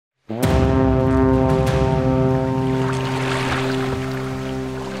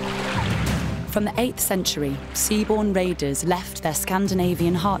From the 8th century, seaborne raiders left their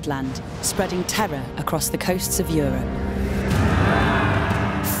Scandinavian heartland, spreading terror across the coasts of Europe.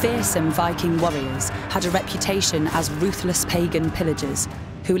 Fearsome Viking warriors had a reputation as ruthless pagan pillagers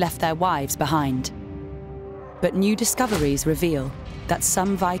who left their wives behind. But new discoveries reveal that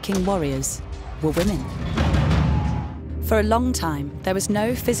some Viking warriors were women. For a long time, there was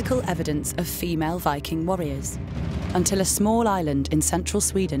no physical evidence of female Viking warriors, until a small island in central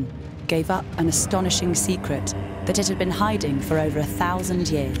Sweden gave up an astonishing secret that it had been hiding for over 1,000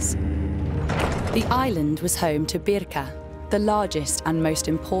 years. The island was home to Birka, the largest and most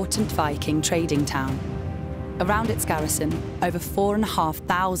important Viking trading town. Around its garrison, over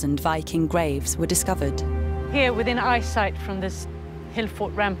 4,500 Viking graves were discovered. Here, within eyesight from this hill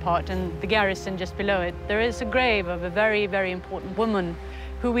fort rampart and the garrison just below it, there is a grave of a very, very important woman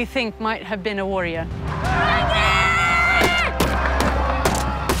who we think might have been a warrior.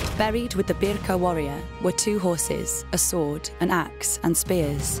 Buried with the Birka warrior were 2 horses, a sword, an axe, and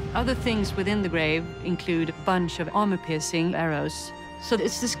spears. Other things within the grave include a bunch of armor-piercing arrows. So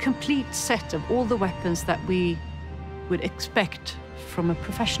it's this complete set of all the weapons that we would expect from a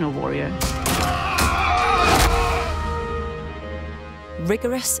professional warrior.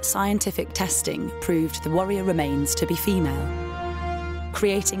 Rigorous scientific testing proved the warrior remains to be female,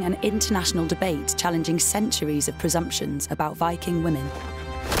 creating an international debate challenging centuries of presumptions about Viking women.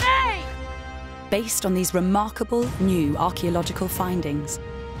 Based on these remarkable new archaeological findings,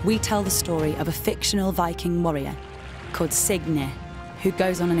 we tell the story of a fictional Viking warrior called Signe, who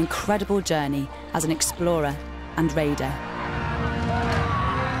goes on an incredible journey as an explorer and raider.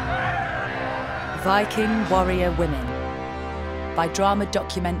 Viking Warrior Women, by drama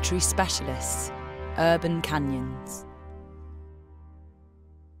documentary specialists, Urban Canyons.